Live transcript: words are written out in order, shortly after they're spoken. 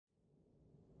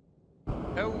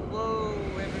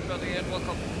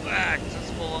welcome back to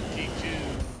Spelunky 2.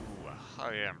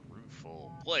 I am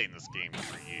Rueful, playing this game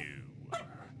for you.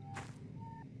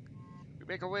 We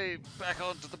make our way back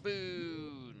onto the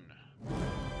moon.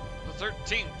 The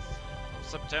 13th of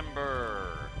September.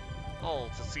 All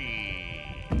to see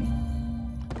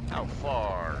how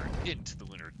far into the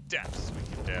lunar depths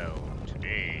we can delve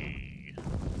today.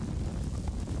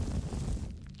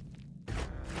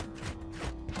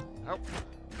 Oh,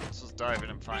 let's just dive in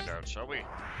and find out, shall we?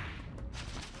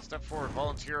 Step forward,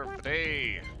 volunteer of the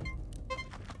day.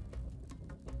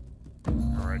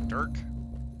 Alright, Dirk.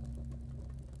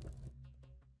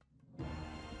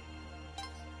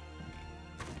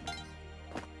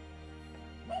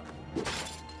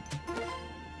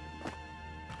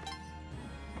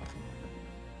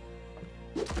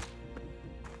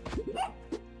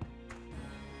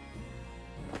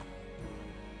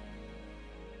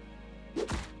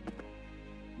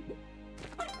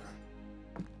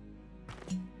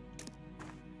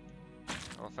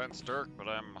 No offense, Dirk, but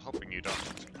I'm hoping you don't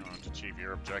achieve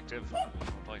your objective.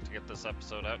 I'd like to get this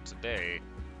episode out today.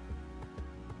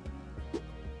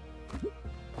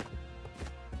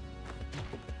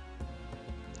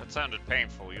 That sounded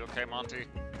painful. You okay, Monty?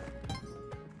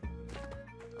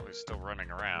 Oh, he's still running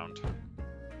around.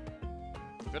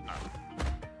 Good enough.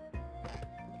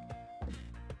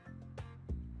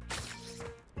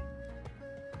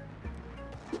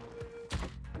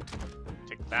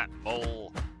 Take that,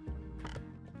 mole.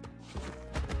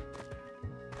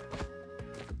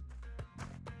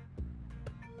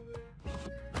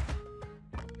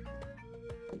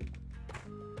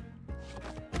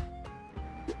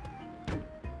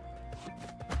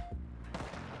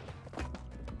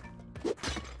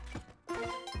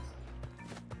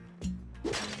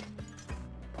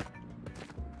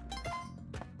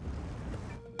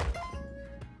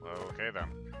 Okay then.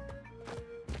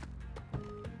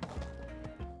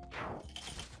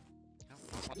 Not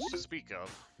much to speak of.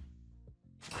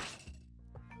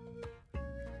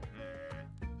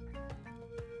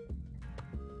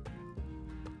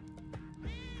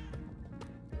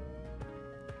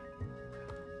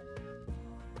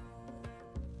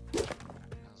 There's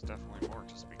definitely more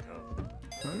to speak of.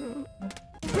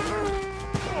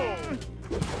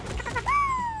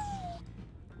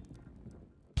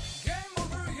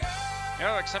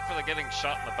 No, except for the getting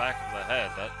shot in the back of the head.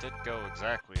 That did go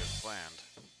exactly as planned.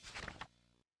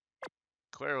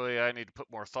 Clearly, I need to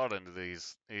put more thought into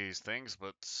these things,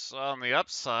 but on the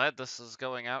upside, this is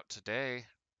going out today.